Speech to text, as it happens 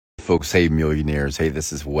folks. Hey, millionaires. Hey,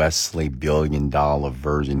 this is Wesley, $1 billion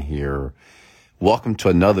version here. Welcome to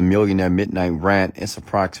another Millionaire Midnight Rant. It's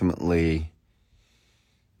approximately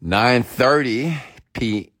 9:30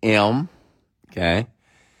 p.m. Okay.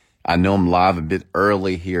 I know I'm live a bit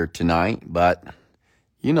early here tonight, but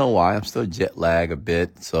you know why. I'm still jet lag a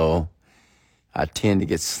bit, so I tend to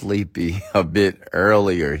get sleepy a bit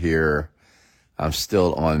earlier here. I'm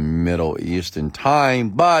still on Middle Eastern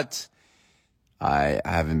time, but I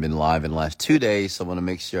haven't been live in the last 2 days, so I want to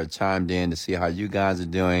make sure I chimed in to see how you guys are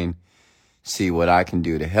doing, see what I can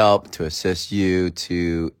do to help, to assist you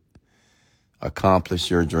to accomplish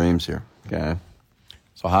your dreams here, okay?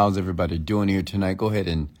 So how's everybody doing here tonight? Go ahead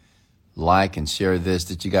and like and share this.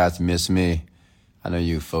 Did you guys miss me? I know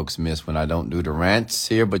you folks miss when I don't do the rants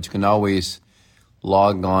here, but you can always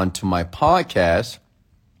log on to my podcast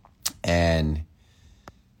and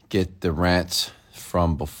get the rants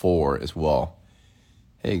from before as well.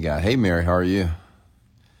 Hey, guy. Hey, Mary, how are you?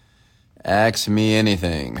 Ask me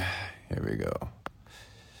anything. Here we go.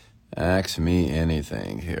 Ask me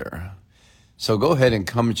anything here. So go ahead and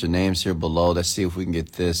comment your names here below. Let's see if we can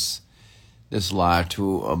get this live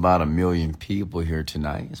to about 1 million people here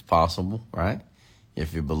tonight. It's possible, right?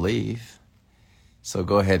 If you believe. So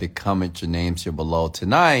go ahead and comment your names here below.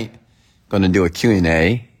 Tonight, I'm going to do a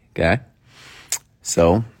Q&A, okay?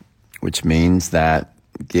 So, which means that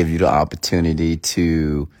give you the opportunity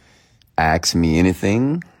to ask me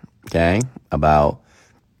anything, okay, about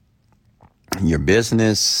your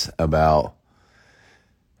business, about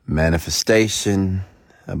manifestation,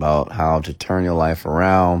 about how to turn your life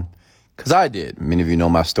around. Because I did. Many of you know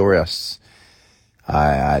my story.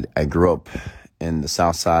 I grew up in on the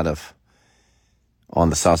south side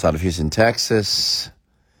of Houston, Texas.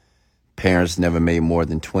 Parents never made more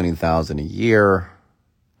than $20,000 a year.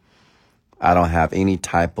 I don't have any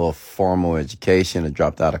type of formal education. I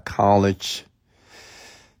dropped out of college.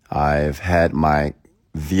 I've had my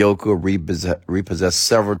vehicle repossessed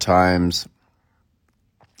several times.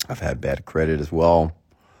 I've had bad credit as well.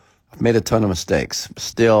 I've made a ton of mistakes.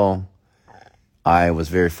 Still, I was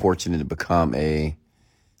very fortunate to become a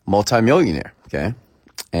multimillionaire, okay?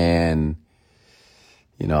 And,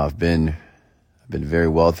 you know, I've been very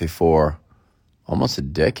wealthy for almost a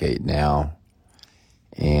decade now.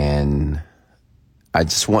 And I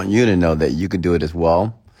just want you to know that you can do it as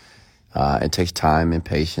well. It takes time and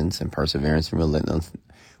patience and perseverance and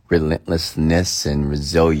relentlessness and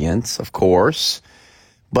resilience, of course.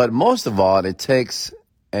 But most of all, it takes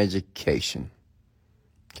education,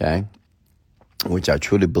 okay? Which I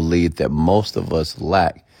truly believe that most of us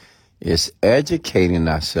lack is educating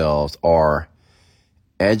ourselves or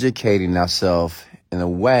educating ourselves in a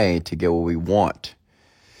way to get what we want.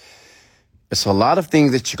 It's a lot of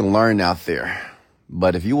things that you can learn out there.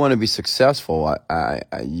 But if you want to be successful,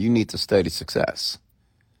 you need to study success.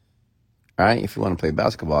 All right? If you want to play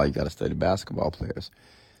basketball, you got to study basketball players.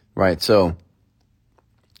 Right? So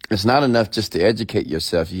it's not enough just to educate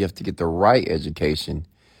yourself. You have to get the right education.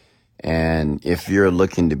 And if you're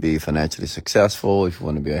looking to be financially successful, if you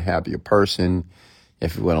want to be a happier person,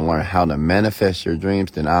 if you want to learn how to manifest your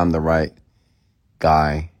dreams, then I'm the right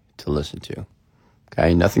guy to listen to.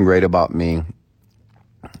 Okay? Nothing great about me.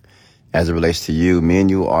 As it relates to you, me and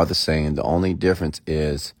you are the same. The only difference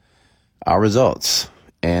is our results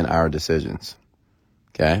and our decisions.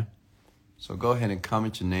 Okay? So go ahead and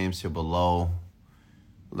comment your names here below.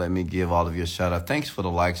 Let me give all of you a shout out. Thanks for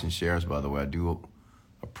the likes and shares, by the way. I do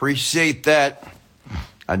appreciate that.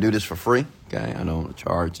 I do this for free. Okay? I don't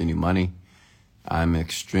charge any money. I'm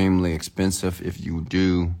extremely expensive. If you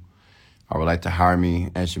do, I would like to hire me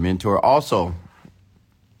as your mentor. Also,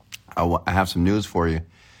 I have some news for you.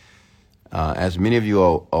 As many of you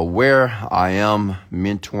are aware, I am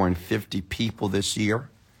mentoring 50 people this year.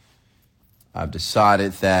 I've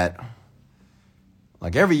decided that,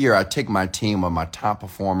 like every year, I take my team of my top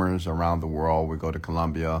performers around the world. We go to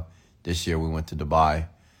Colombia. This year, we went to Dubai.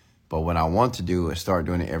 But what I want to do is start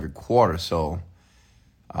doing it every quarter. So,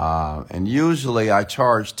 and usually I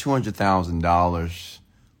charge $200,000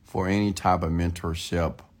 for any type of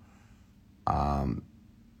mentorship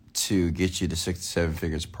to get you to 6 to 7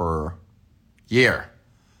 figures per year.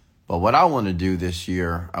 But what I want to do this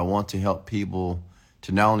year, I want to help people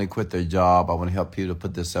to not only quit their job, I want to help people to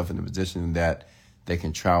put themselves in a position that they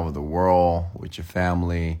can travel the world with your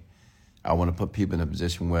family. I want to put people in a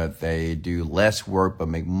position where they do less work but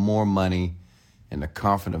make more money in the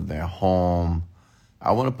comfort of their home.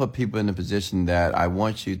 I want to put people in a position that I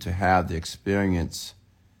want you to have the experience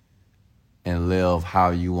and live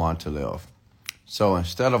how you want to live. So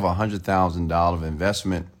instead of $100,000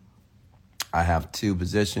 investment, I have 2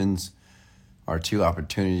 positions. are 2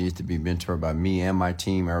 opportunities to be mentored by me and my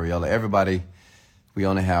team, Ariella. Everybody, we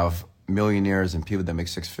only have millionaires and people that make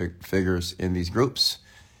 6 figures in these groups.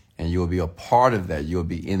 And you'll be a part of that. You'll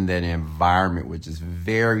be in that environment, which is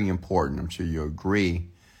very important. I'm sure you agree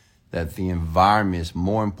that the environment is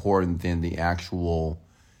more important than the actual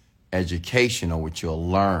education or what you'll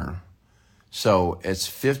learn. So it's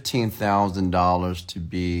 $15,000 to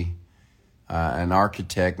be an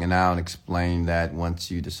architect, and I'll explain that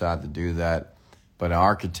once you decide to do that. But an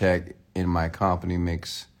architect in my company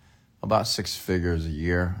makes about 6 figures a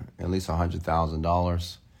year, at least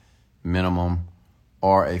 $100,000 minimum,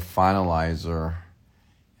 or a finalizer,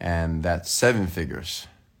 and that's 7 figures.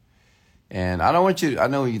 And I know what you're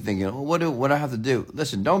thinking, oh, what do I have to do?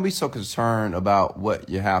 Listen, don't be so concerned about what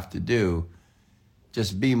you have to do.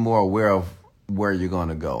 Just be more aware of where you're going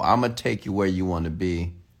to go. I'm going to take you where you want to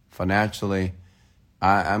be financially.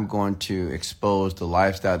 I'm going to expose the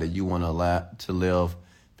lifestyle that you want to live,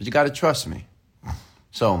 but you got to trust me.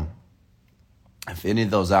 So if any of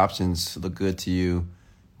those options look good to you,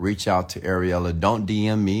 reach out to Ariella. Don't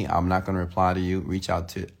DM me. I'm not going to reply to you. Reach out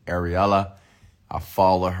to Ariella. I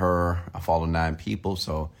follow her. I follow 9 people,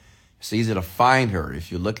 so it's easy to find her.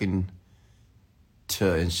 If you're looking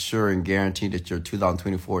to ensure and guarantee that your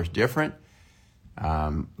 2024 is different,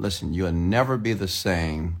 listen, you'll never be the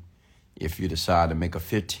same if you decide to make a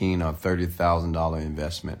 $15,000 or $30,000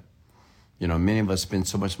 investment. You know, many of us spend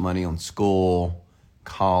so much money on school,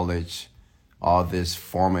 college, all this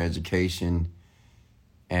formal education,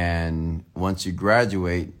 and once you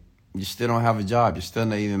graduate, you still don't have a job. You're still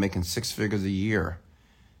not even making 6 figures a year.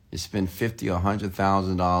 You spend $50,000 or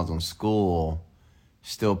 $100,000 on school,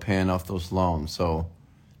 still paying off those loans. So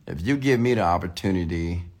if you give me the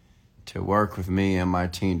opportunity to work with me and my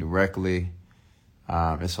team directly,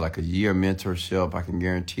 it's like a year mentorship. I can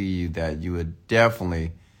guarantee you that you would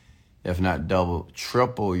definitely, if not double,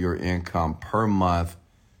 triple your income per month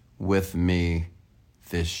with me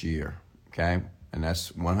this year, okay? And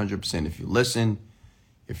that's 100% if you listen,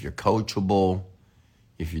 if you're coachable,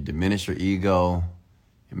 if you diminish your ego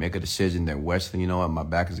and make a decision that, Wesley, you know what, my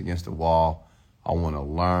back is against the wall, I want to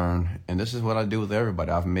learn. And this is what I do with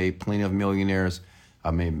everybody. I've made plenty of millionaires.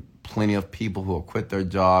 I've made plenty of people who have quit their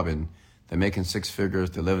job and they're making 6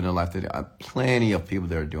 figures. They're living their life. Plenty of people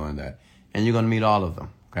that are doing that. And you're going to meet all of them,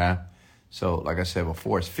 okay? So like I said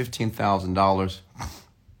before, it's $15,000.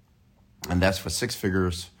 And that's for 6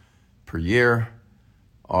 figures per year,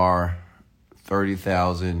 or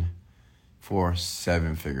 $30,000 for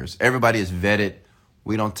 7 figures. Everybody is vetted.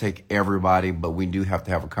 We don't take everybody, but we do have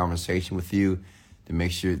to have a conversation with you to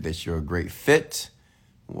make sure that you're a great fit.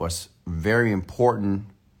 What's very important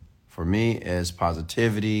for me is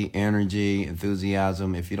positivity, energy,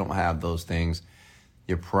 enthusiasm. If you don't have those things,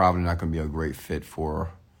 you're probably not going to be a great fit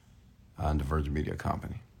for the Virgin Media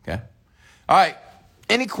Company, okay? All right.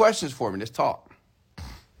 Any questions for me? Let's talk.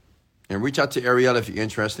 And reach out to Ariella if you're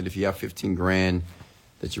interested. If you have 15 grand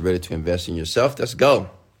that you're ready to invest in yourself, let's go.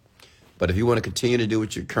 But if you want to continue to do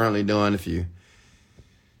what you're currently doing, if you,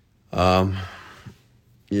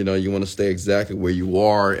 you want to stay exactly where you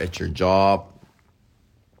are at your job,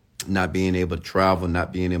 not being able to travel,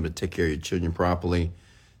 not being able to take care of your children properly,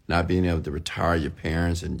 not being able to retire your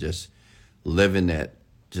parents, and just living that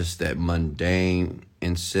mundane,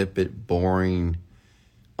 insipid, boring,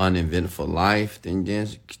 uneventful life, then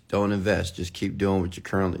just don't invest. Just keep doing what you're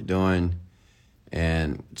currently doing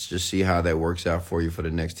and just see how that works out for you for the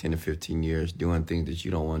next 10 to 15 years, doing things that you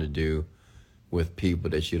don't want to do with people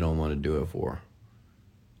that you don't want to do it for.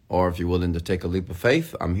 Or if you're willing to take a leap of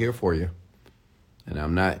faith, I'm here for you. And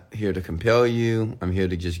I'm not here to compel you. I'm here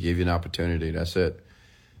to just give you an opportunity. That's it.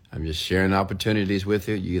 I'm just sharing opportunities with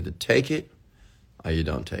you. You either take it or you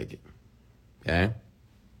don't take it. Okay?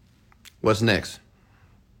 What's next?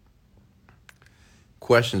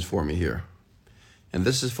 Questions for me here. And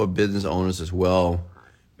this is for business owners as well.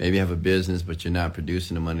 Maybe you have a business, but you're not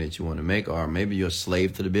producing the money that you want to make, or maybe you're a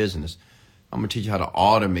slave to the business. I'm going to teach you how to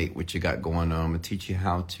automate what you got going on. I'm going to teach you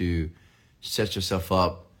how to set yourself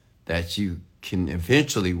up that you can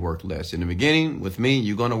eventually work less. In the beginning, with me,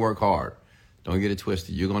 you're going to work hard. Don't get it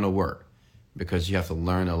twisted. You're going to work because you have to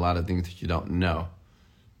learn a lot of things that you don't know.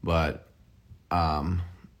 But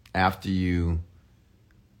after you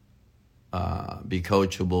be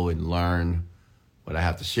coachable and learn what I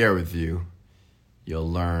have to share with you, you'll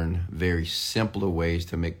learn very simpler ways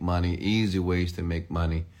to make money, easy ways to make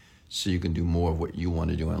money, so you can do more of what you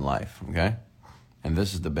want to do in life, okay? And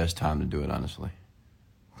this is the best time to do it, honestly.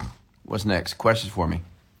 What's next? Questions for me.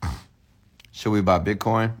 Should we buy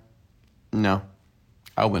Bitcoin? No,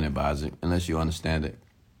 I wouldn't advise it unless you understand it.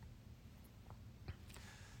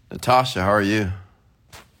 Natasha, how are you?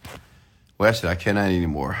 Wesley, I cannot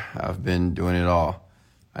anymore. I've been doing it all.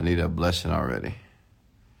 I need a blessing already.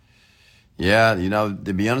 Yeah,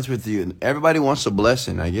 to be honest with you, everybody wants a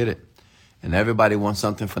blessing. I get it. And everybody wants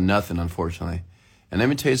something for nothing, unfortunately. And let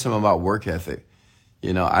me tell you something about work ethic.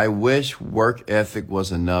 I wish work ethic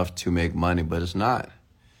was enough to make money, but it's not.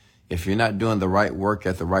 If you're not doing the right work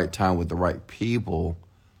at the right time with the right people,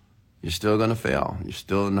 you're still going to fail. You're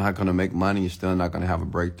still not going to make money. You're still not going to have a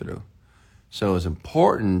breakthrough. So it's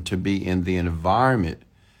important to be in the environment,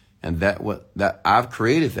 and that I've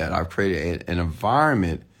created that. I've created an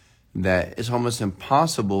environment that it's almost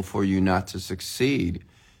impossible for you not to succeed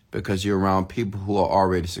because you're around people who are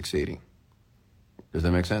already succeeding. Does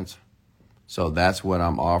that make sense? So that's what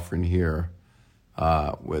I'm offering here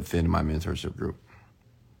within my mentorship group.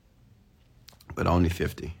 But only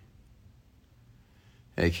 50.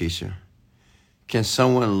 Hey, Keisha. Can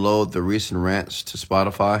someone load the recent rants to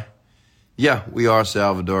Spotify? Yeah, we are,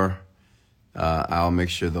 Salvador. I'll make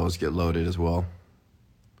sure those get loaded as well.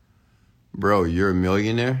 Bro, you're a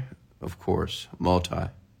millionaire? Of course. Multi.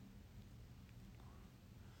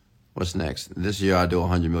 What's next? This year I'll do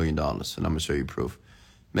 $100 million, and I'm going to show you proof.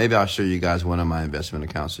 Maybe I'll show you guys one of my investment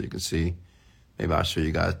accounts so you can see. Maybe I'll show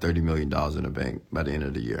you guys $30 million in the bank by the end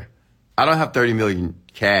of the year. I don't have $30 million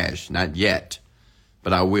cash, not yet,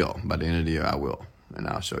 but I will. By the end of the year, I will, and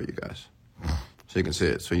I'll show you guys so you can see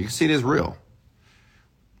it. So you can see it is real.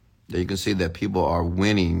 You can see that people are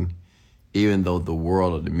winning even though the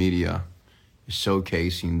world or the media is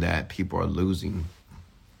showcasing that people are losing.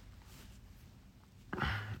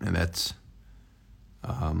 And that's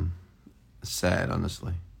sad,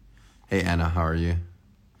 honestly. Hey, Anna, how are you?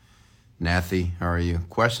 Nathy, how are you?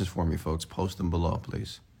 Questions for me, folks. Post them below,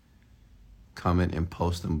 please. Comment and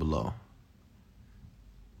post them below.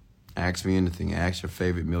 Ask me anything. Ask your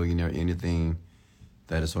favorite millionaire anything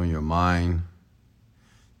that is on your mind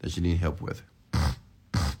that you need help with.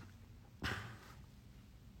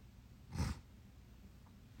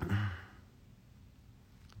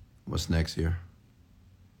 What's next here?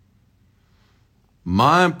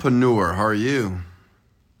 Mindpreneur, how are you?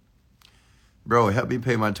 Bro, help me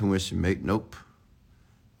pay my tuition, mate. Nope.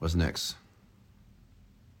 What's next?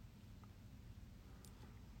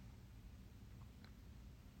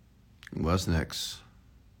 What's next?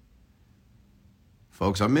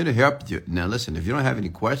 Folks, I'm here to help you. Now, listen, if you don't have any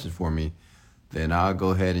questions for me, then I'll go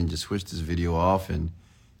ahead and just switch this video off, and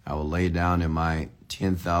I will lay down in my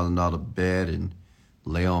 $10,000 bed and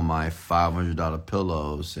lay on my $500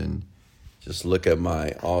 pillows and just look at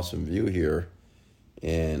my awesome view here,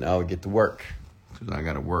 and I'll get to work because I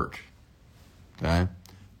got to work. Okay?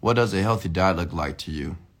 What does a healthy diet look like to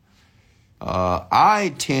you?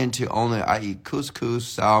 I tend to I eat couscous,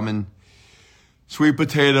 salmon, sweet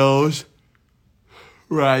potatoes,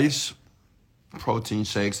 rice, protein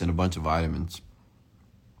shakes, and a bunch of vitamins.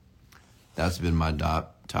 That's been my diet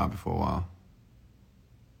topic for a while.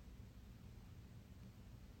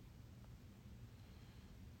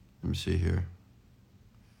 Let me see here.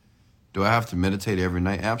 Do I have to meditate every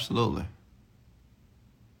night? Absolutely.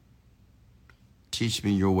 Teach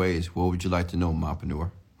me your ways. What would you like to know,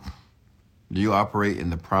 Mompreneur? Do you operate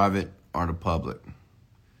in the private or the public?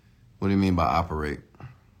 What do you mean by operate?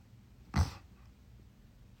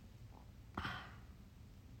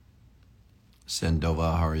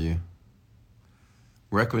 Sendova, how are you?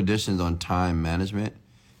 Recommendations on time management?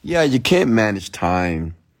 Yeah, you can't manage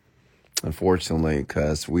time, unfortunately,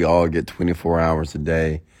 because we all get 24 hours a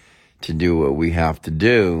day to do what we have to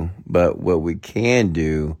do. But what we can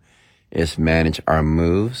do is manage our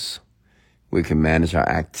moves. We can manage our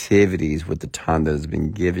activities with the time that has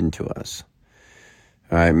been given to us.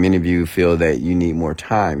 All right, many of you feel that you need more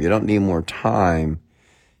time. You don't need more time.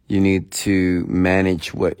 You need to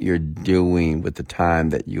manage what you're doing with the time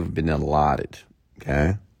that you've been allotted,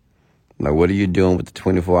 okay? Like, what are you doing with the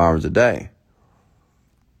 24 hours a day?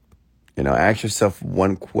 Ask yourself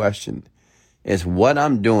one question. Is what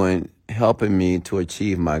I'm doing helping me to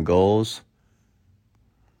achieve my goals?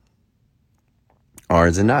 Or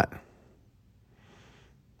is it not?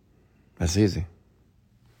 That's easy.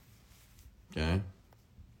 Okay?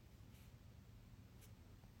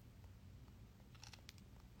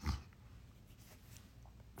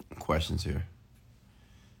 Questions here.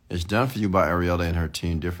 Is Done For You by Ariella and her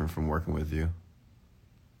team different from working with you?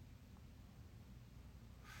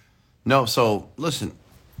 No, so listen,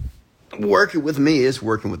 working with me is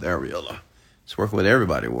working with Ariella. It's working with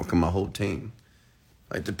everybody, working my whole team.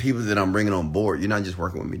 Like the people that I'm bringing on board, you're not just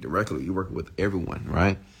working with me directly, you're working with everyone,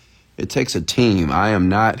 right? It takes a team. I'm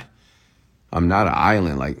not an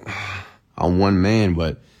island, like I'm one man,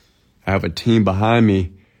 but I have a team behind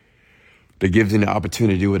me that gives me the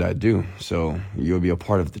opportunity to do what I do. So you'll be a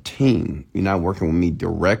part of the team. You're not working with me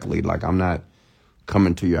directly. Like, I'm not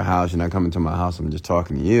coming to your house. You're not coming to my house. I'm just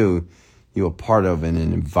talking to you. You're a part of an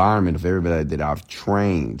environment of everybody that I've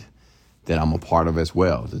trained that I'm a part of as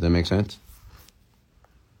well. Does that make sense?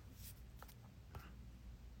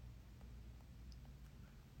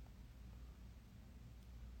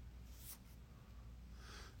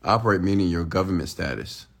 Operate meaning your government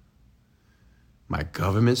status. My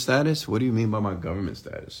government status? What do you mean by my government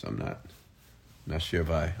status? I'm not sure if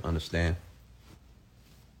I understand.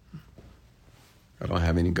 I don't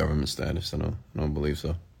have any government status. I don't believe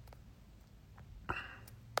so.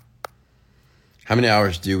 How many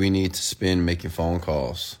hours do we need to spend making phone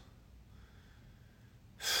calls?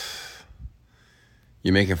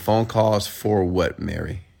 You're making phone calls for what,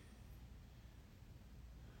 Mary?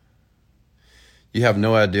 You have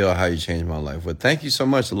no idea how you changed my life. Well, thank you so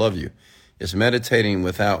much. I love you. It's meditating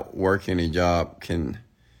without working a job. Can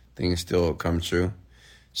things still come true?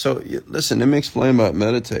 So listen, let me explain about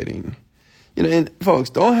meditating. And folks,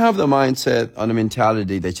 don't have the mindset or the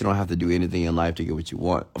mentality that you don't have to do anything in life to get what you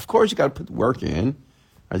want. Of course, you got to put the work in,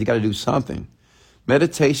 or you got to do something.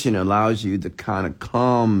 Meditation allows you to kind of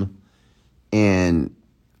come and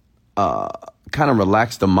kind of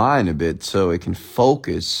relax the mind a bit so it can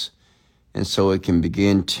focus and so it can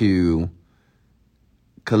begin to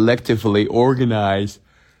collectively organize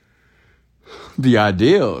the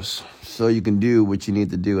ideals so you can do what you need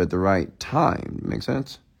to do at the right time. Make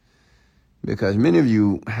sense? Because many of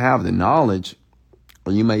you have the knowledge,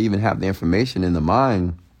 or you may even have the information in the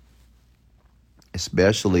mind,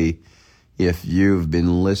 especially if you've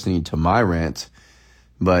been listening to my rant,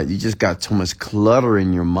 but you just got too much clutter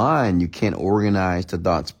in your mind. You can't organize the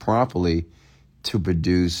thoughts properly to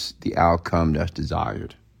produce the outcome that's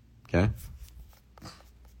desired. Okay?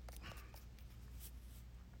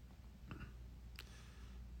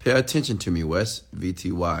 Pay attention to me, Wes.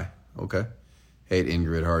 VTY. Okay. Hey,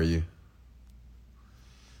 Ingrid, how are you?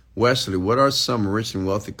 Wesley, what are some rich and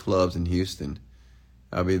wealthy clubs in Houston?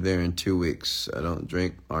 I'll be there in 2 weeks. I don't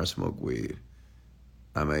drink or smoke weed.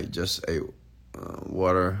 I may just a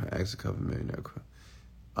water. Ask a couple millionaire.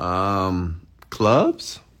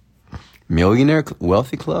 Clubs? Millionaire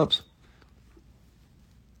wealthy clubs?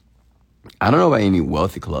 I don't know about any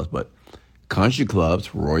wealthy clubs, but country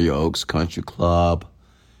clubs, Royal Oaks Country Club.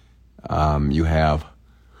 You have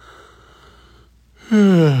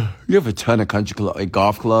a ton of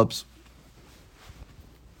golf clubs.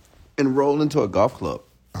 Enroll into a golf club.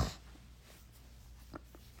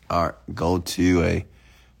 All right, go to a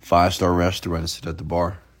 5-star restaurant and sit at the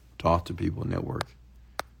bar. Talk to people, network.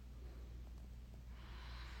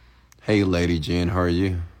 Hey, Lady Jen, how are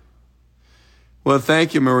you? Well,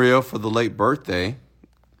 thank you, Maria, for the late birthday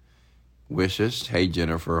wishes. Hey,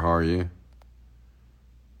 Jennifer, how are you?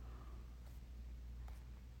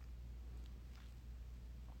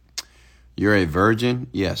 You're a virgin?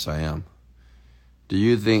 Yes, I am. Do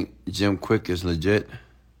you think Jim Quick is legit?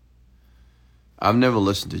 I've never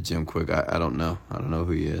listened to Jim Quick. I don't know. I don't know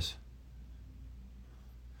who he is.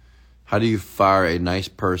 How do you fire a nice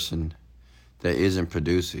person that isn't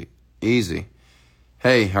producing? Easy.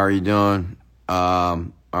 Hey, how are you doing?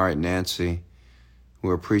 All right, Nancy.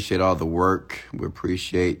 We appreciate all the work. We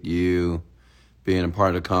appreciate you being a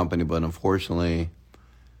part of the company, but unfortunately,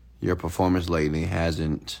 your performance lately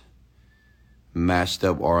hasn't matched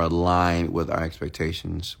up or aligned with our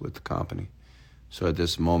expectations with the company. So at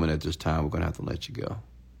this moment, at this time, we're going to have to let you go.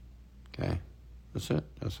 Okay? That's it.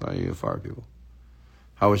 That's how you fire people.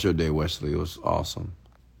 How was your day, Wesley? It was awesome.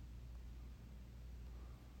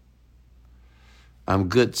 I'm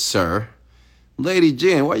good, sir. Lady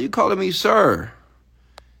Jen, why are you calling me sir?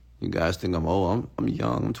 You guys think I'm old. I'm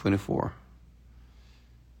young. I'm 24.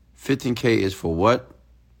 15K is for what?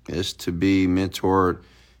 It's to be mentored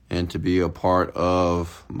and to be a part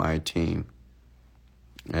of my team.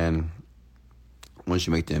 And once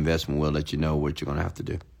you make the investment, we'll let you know what you're going to have to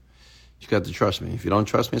do. You got to trust me. If you don't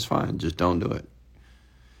trust me, it's fine. Just don't do it.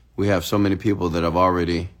 We have so many people that have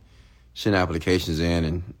already sent applications in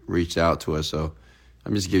and reached out to us. So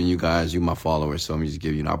I'm just giving you guys, you my followers, so I'm just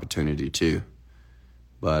giving you an opportunity too.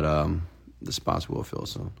 But the spots will fill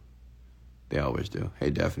soon. They always do. Hey,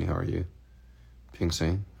 Daphne, how are you? Pink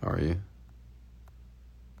Sing, how are you?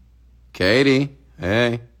 Katie,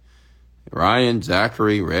 hey. Ryan,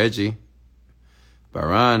 Zachary, Reggie.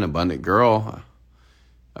 Baran, Abundant Girl.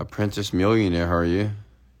 Apprentice Millionaire, how are you?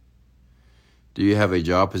 Do you have a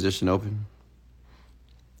job position open?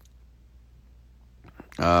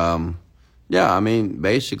 Yeah, I mean,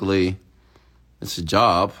 basically, it's a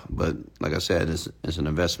job, but like I said, it's an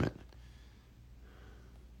investment.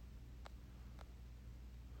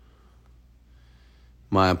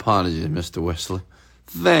 My apologies, Mr. Wesley.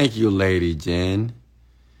 Thank you, Lady Jen.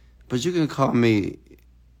 But you can call me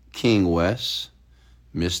King West,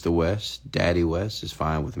 Mr. West, Daddy West is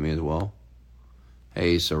fine with me as well.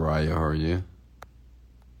 Hey, Soraya, how are you?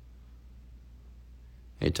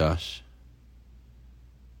 Hey, Tosh.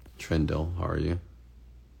 Trendle, how are you?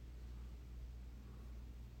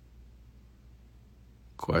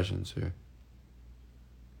 Questions here.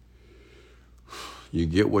 You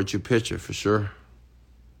get what you picture, for sure.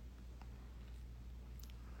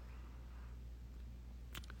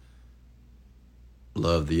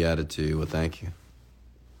 Love the attitude. Well, thank you.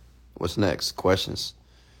 What's next? Questions?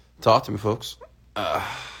 Talk to me, folks.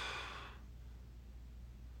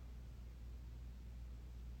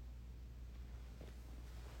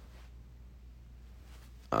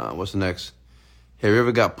 What's next? Have you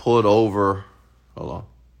ever got pulled over? Hold on.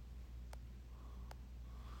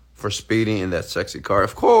 For speeding in that sexy car?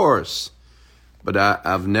 Of course. But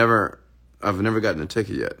I've never gotten a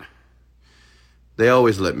ticket yet. They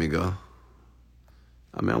always let me go.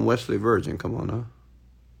 I mean, I'm Wesley Virgin. Come on now.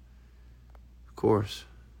 Of course.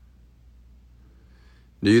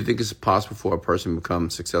 Do you think it's possible for a person to become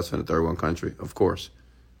successful in a third world country? Of course.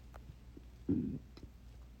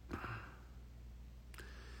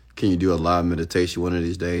 Can you do a live meditation one of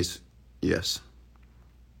these days? Yes.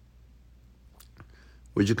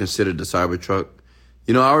 Would you consider the Cybertruck?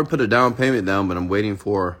 You know, I already put a down payment down, but I'm waiting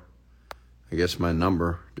for, I guess, my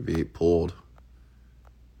number to be pulled.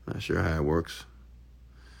 Not sure how it works.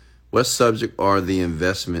 What subject are the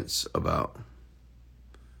investments about?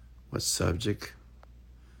 What subject?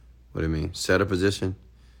 What do you mean? Set a position?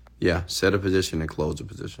 Yeah, set a position and close a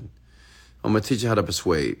position. I'm going to teach you how to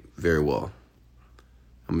persuade very well.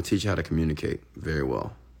 I'm going to teach you how to communicate very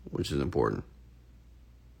well, which is important.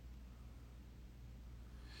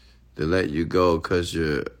 They let you go because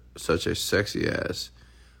you're such a sexy ass.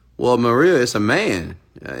 Well, Maria, it's a man.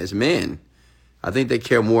 It's men. I think they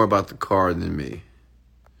care more about the car than me.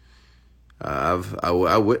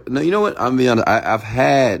 No, you know what? I'm be honest. I've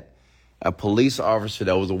had a police officer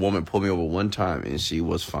that was a woman pull me over one time, and she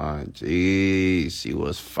was fine. Jeez, she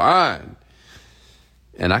was fine.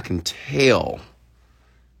 And I can tell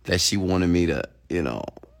that she wanted me to, you know,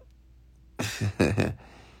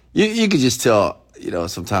 you could just tell, you know,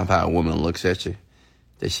 sometimes how a woman looks at you,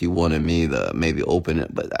 that she wanted me to maybe open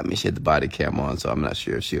it. But, I mean, she had the body cam on, so I'm not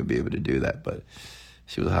sure if she'll be able to do that. But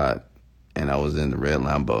she was hot, and I was in the red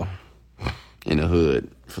Lambo in the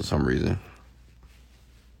hood for some reason.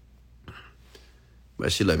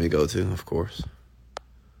 But she let me go, too, of course.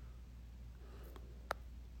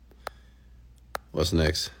 What's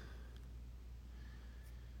next?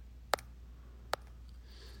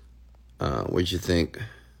 What do you think?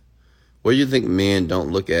 What do you think men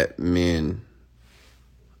don't look at men?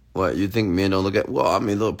 What, you think men don't look at? Well, I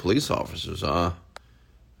mean, little police officers, I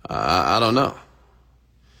don't know.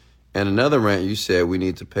 And another rant, you said we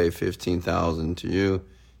need to pay $15,000 to you,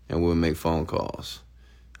 and we'll make phone calls,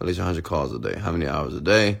 at least 100 calls a day. How many hours a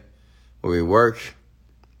day? Where we work?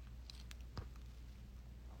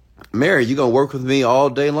 Mary, you're gonna work with me all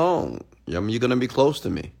day long. I mean, you're gonna be close to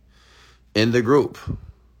me in the group.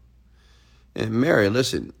 And Mary,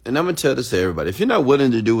 listen, and I'm going to tell this to everybody. If you're not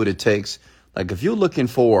willing to do what it takes, like if you're looking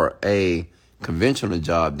for a conventional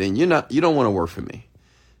job, then you don't want to work for me,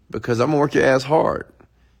 because I'm going to work your ass hard.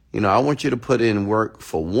 You know, I want you to put in work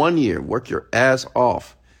for 1 year, work your ass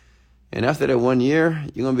off. And after that 1 year,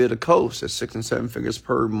 you're going to be able to coast at 6 and 7 figures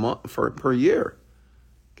per month, per year.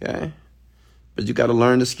 Okay. But you got to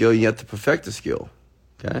learn the skill. You have to perfect the skill.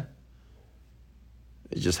 Okay.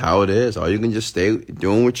 It's just how it is. Or you can just stay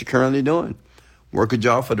doing what you're currently doing. Work a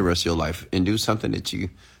job for the rest of your life and do something that you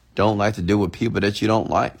don't like to do with people that you don't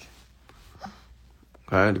like.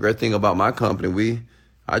 Okay? The great thing about my company,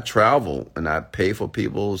 I travel and I pay for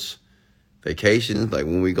people's vacations. Like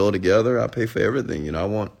when we go together, I pay for everything. You know,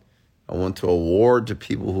 I want to award to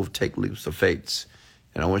people who take leaps of faith.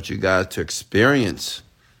 And I want you guys to experience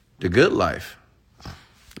the good life.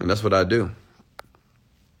 And that's what I do.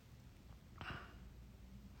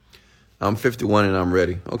 I'm 51 and I'm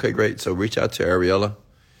ready. Okay, great. So reach out to Ariella.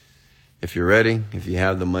 If you're ready, if you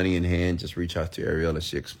have the money in hand, just reach out to Ariella.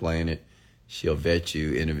 She'll explain it. She'll vet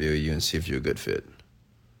you, interview you, and see if you're a good fit.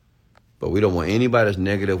 But we don't want anybody that's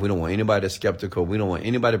negative. We don't want anybody that's skeptical. We don't want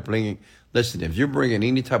anybody bringing... Listen, if you're bringing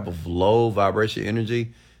any type of low vibration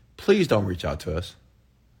energy, please don't reach out to us.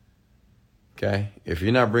 Okay? If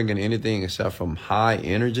you're not bringing anything except from high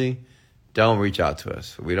energy, don't reach out to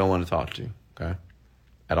us. We don't want to talk to you. Okay?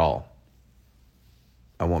 At all.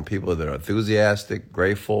 I want people that are enthusiastic,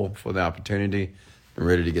 grateful for the opportunity, and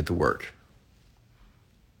ready to get to work.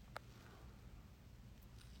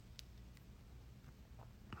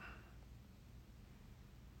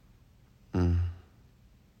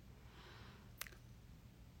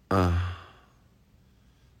 Let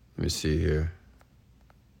me see here.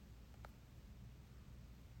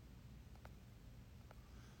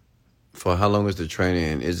 For how long is the training,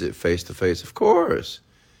 and is it face-to-face? Of course.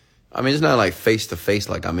 I mean, it's not like face-to-face,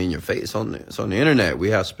 like I'm in your face. It's on the internet.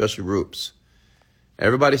 We have special groups.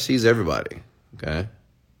 Everybody sees everybody, okay?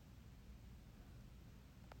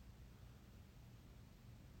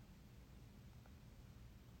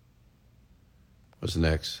 What's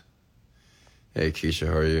next? Hey, Keisha,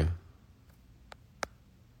 how are you?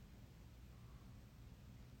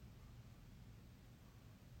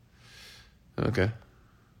 Okay.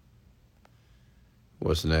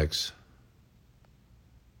 What's next?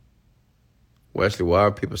 Wesley, why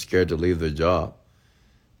are people scared to leave their job?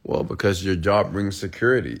 Well, because your job brings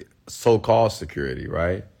security, so-called security,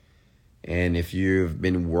 right? And if you've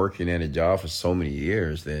been working at a job for so many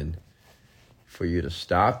years, then for you to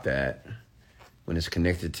stop that when it's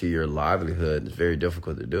connected to your livelihood, it's very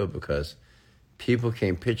difficult to do it because people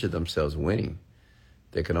can't picture themselves winning.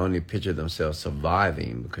 They can only picture themselves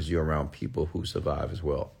surviving because you're around people who survive as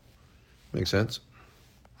well. Make sense?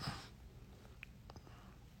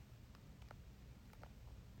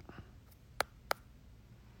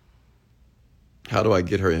 How do I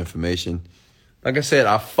get her information? Like I said,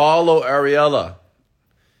 I follow Ariella.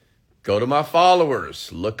 Go to my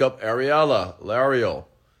followers. Look up Ariella, L'Ariel,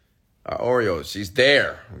 Oreo. She's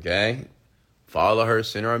there, okay? Follow her,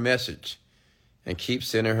 send her a message. And keep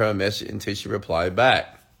sending her a message until she replies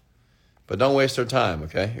back. But don't waste her time,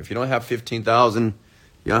 okay? If you don't have $15,000,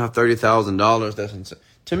 you don't have $30,000, that's insane.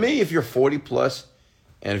 To me, if you're 40 plus,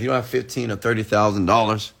 and if you don't have $15,000 or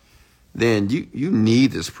 $30,000, then you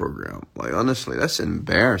need this program. Like, honestly, that's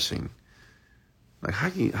embarrassing. Like,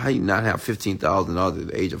 how you not have $15,000 at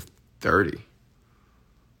the age of 30?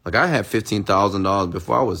 Like, I had $15,000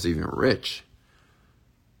 before I was even rich.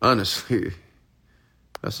 Honestly,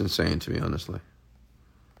 that's insane to me, honestly.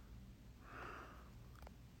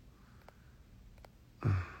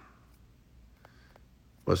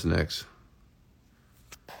 What's next?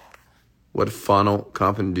 What funnel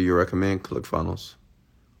company do you recommend? ClickFunnels.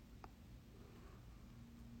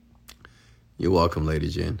 You're welcome, Lady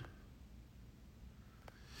Jen.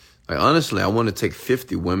 Like, honestly, I want to take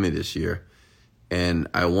 50 women this year, and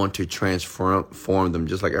I want to transform them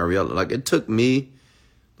just like Ariella. Like, it took me,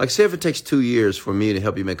 like, say if it takes 2 years for me to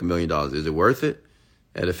help you make $1 million, is it worth it?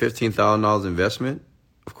 At a $15,000 investment?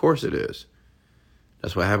 Of course it is.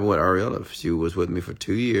 That's what happened with Ariella. She was with me for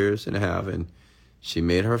 2 years and a half, and she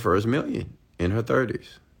made her first $1 million in her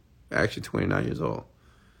 30s. Actually, 29 years old.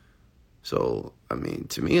 So, I mean,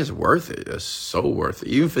 to me, it's worth it. It's so worth it.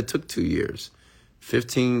 Even if it took 2 years.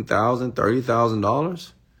 $15,000,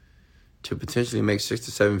 $30,000 to potentially make 6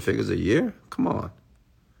 to 7 figures a year? Come on.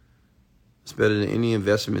 It's better than any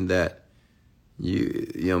investment that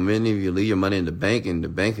many of you leave your money in the bank, and the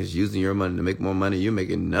bank is using your money to make more money. You're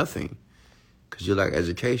making nothing because you lack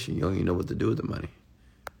education. You don't even know what to do with the money.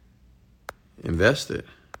 Invest it.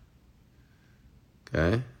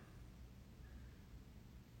 Okay?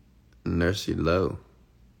 Nursey Low.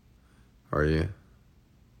 How are you?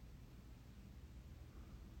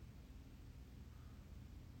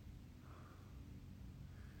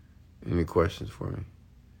 Any questions for me?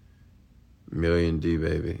 Million D,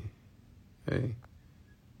 baby. Hey.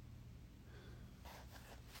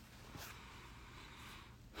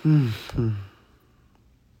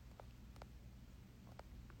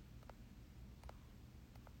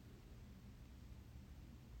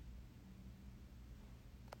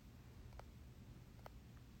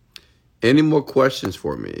 Any more questions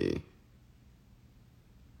for me?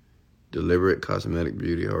 Deliberate Cosmetic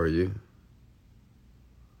Beauty, how are you?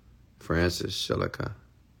 Francis Shalaka.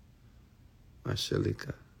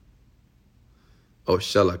 Shalika. Oh,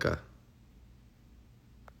 Shalaka.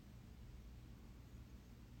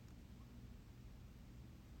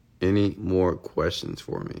 Any more questions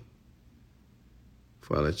for me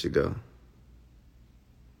before I let you go?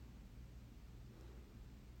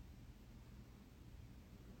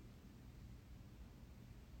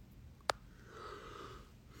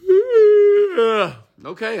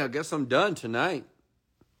 Okay, I guess I'm done tonight.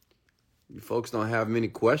 You folks don't have many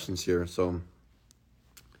questions here, so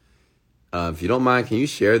if you don't mind, can you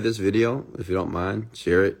share this video? If you don't mind,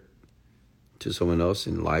 share it to someone else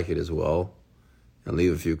and like it as well, and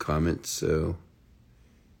leave a few comments so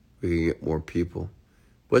we can get more people.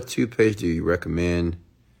 What toothpaste do you recommend?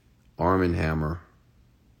 Arm & Hammer.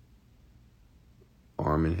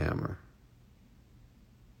 Arm & Hammer.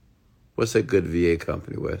 What's a good VA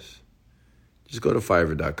company, Wes? Just go to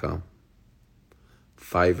Fiverr.com.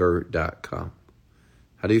 Fiverr.com.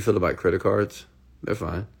 How do you feel about credit cards? They're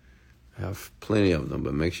fine. I have plenty of them,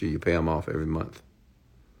 but make sure you pay them off every month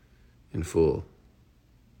in full.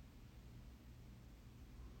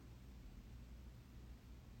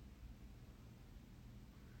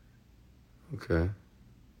 Okay.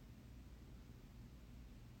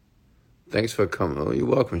 Thanks for coming. Oh, you're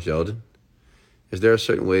welcome, Sheldon. Is there a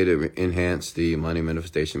certain way to enhance the money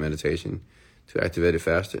manifestation meditation to activate it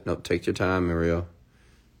faster? Nope. Take your time, Muriel.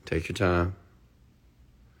 Take your time.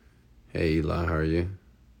 Hey, Eli, how are you?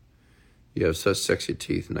 You have such sexy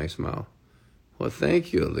teeth. Nice mouth. Well,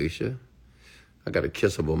 thank you, Alicia. I got a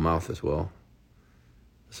kissable mouth as well.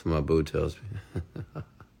 That's what my boo tells me.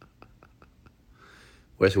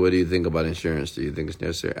 Wes, what do you think about insurance? Do you think it's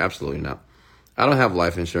necessary? Absolutely not. I don't have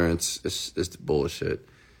life insurance. It's bullshit.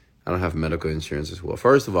 I don't have medical insurance as well.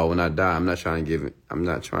 First of all, when I die, I'm not trying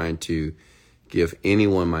to give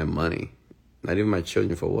anyone my money. Not even my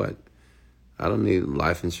children. For what? I don't need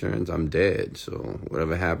life insurance. I'm dead. So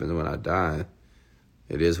whatever happens when I die,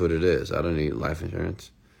 it is what it is. I don't need life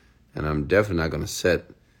insurance. And I'm definitely not going to set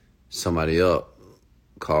somebody up,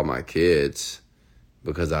 call my kids,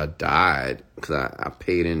 because I died, because I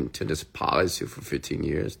paid into this policy for 15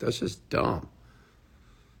 years. That's just dumb.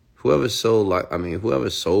 Whoever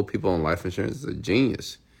sold people on life insurance is a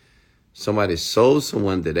genius. Somebody sold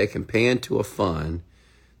someone that they can pay into a fund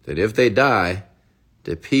that if they die,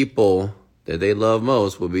 the people that they love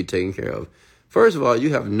most will be taken care of. First of all,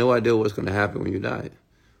 you have no idea what's going to happen when you die.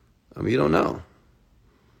 You don't know.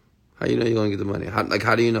 How you know you're going to get the money?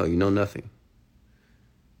 How do you know? You know nothing.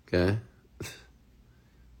 Okay?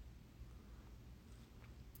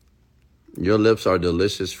 Your lips are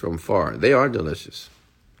delicious from far. They are delicious.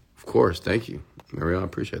 Of course. Thank you, Marielle. I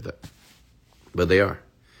appreciate that. But they are.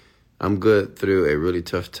 I'm good through a really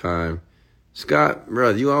tough time. Scott,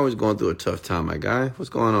 brother, you always going through a tough time, my guy. What's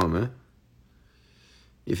going on, man?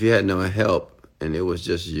 If you had no help and it was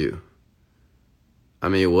just you.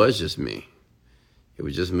 It was just me. It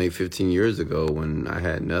was just me 15 years ago when I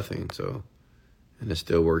had nothing. And it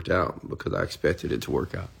still worked out because I expected it to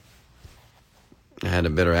work out. I had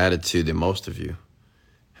a better attitude than most of you.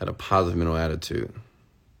 Had a positive mental attitude.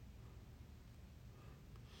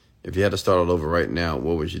 If you had to start all over right now,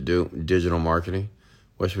 what would you do? Digital marketing.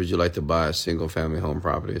 What would you like to buy? Single family home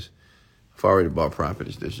properties. I've already bought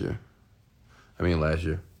properties last year. I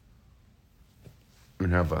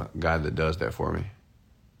have a guy that does that for me.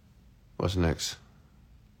 What's next?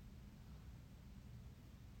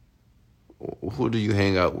 Who do you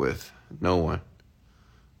hang out with? No one.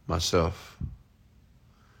 Myself.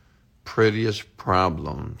 Prettiest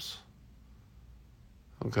problems.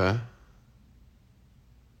 Okay.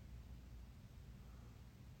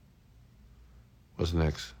 What's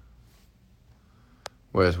next?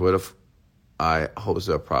 Wes, what if I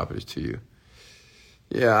wholesale properties to you?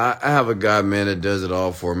 Yeah, I have a guy, man, that does it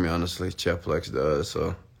all for me, honestly. Chefplex does,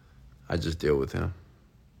 so I just deal with him.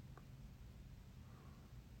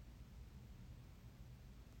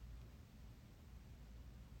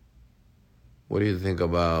 What do you think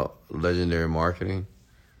about legendary marketing?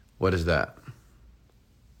 What is that?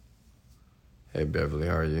 Hey, Beverly,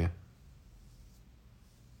 how are you?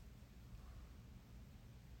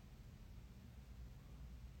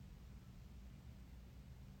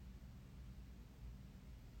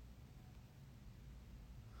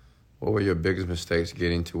 What were your biggest mistakes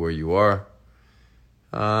getting to where you are?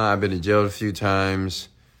 I've been in jail a few times.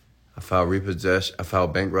 I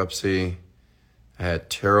filed bankruptcy. I had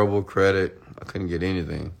terrible credit. I couldn't get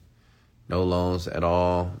anything. No loans at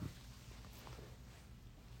all.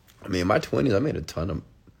 In my 20s,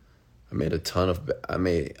 I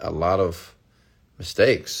made a lot of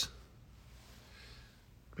mistakes.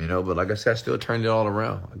 But like I said, I still turned it all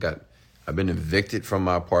around. I've been evicted from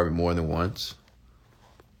my apartment more than once.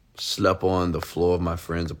 Slept on the floor of my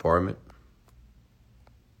friend's apartment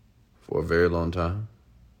for a very long time.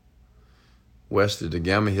 The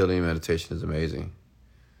Gamma Healing Meditation is amazing.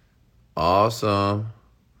 Awesome.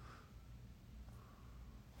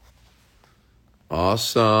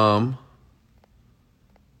 Awesome.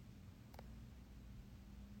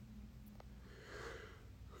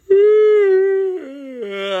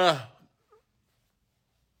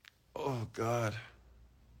 Oh, God.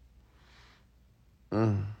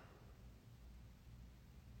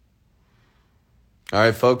 All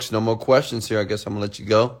right, folks, no more questions here. I guess I'm going to let you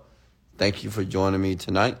go. Thank you for joining me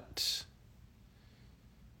tonight.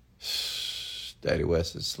 Daddy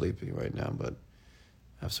West is sleeping right now, but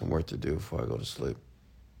I have some work to do before I go to sleep.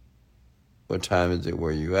 What time is it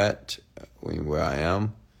where you at? Where I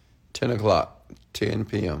am? 10 o'clock, 10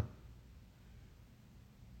 p.m.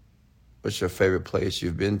 What's your favorite place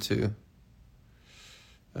you've been to?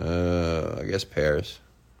 I guess Paris.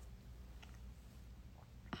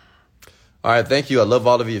 All right, thank you. I love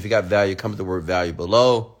all of you. If you got value, comment the word value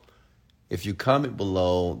below. If you comment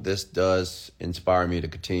below, this does inspire me to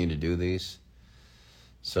continue to do these.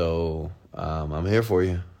 So I'm here for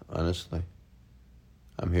you, honestly.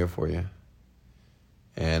 I'm here for you.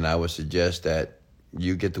 And I would suggest that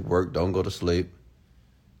you get to work, don't go to sleep.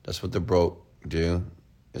 That's what the broke do,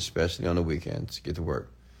 especially on the weekends. Get to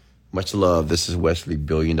work. Much love. This is Wesley, $1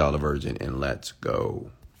 Billion Virgin, and let's go.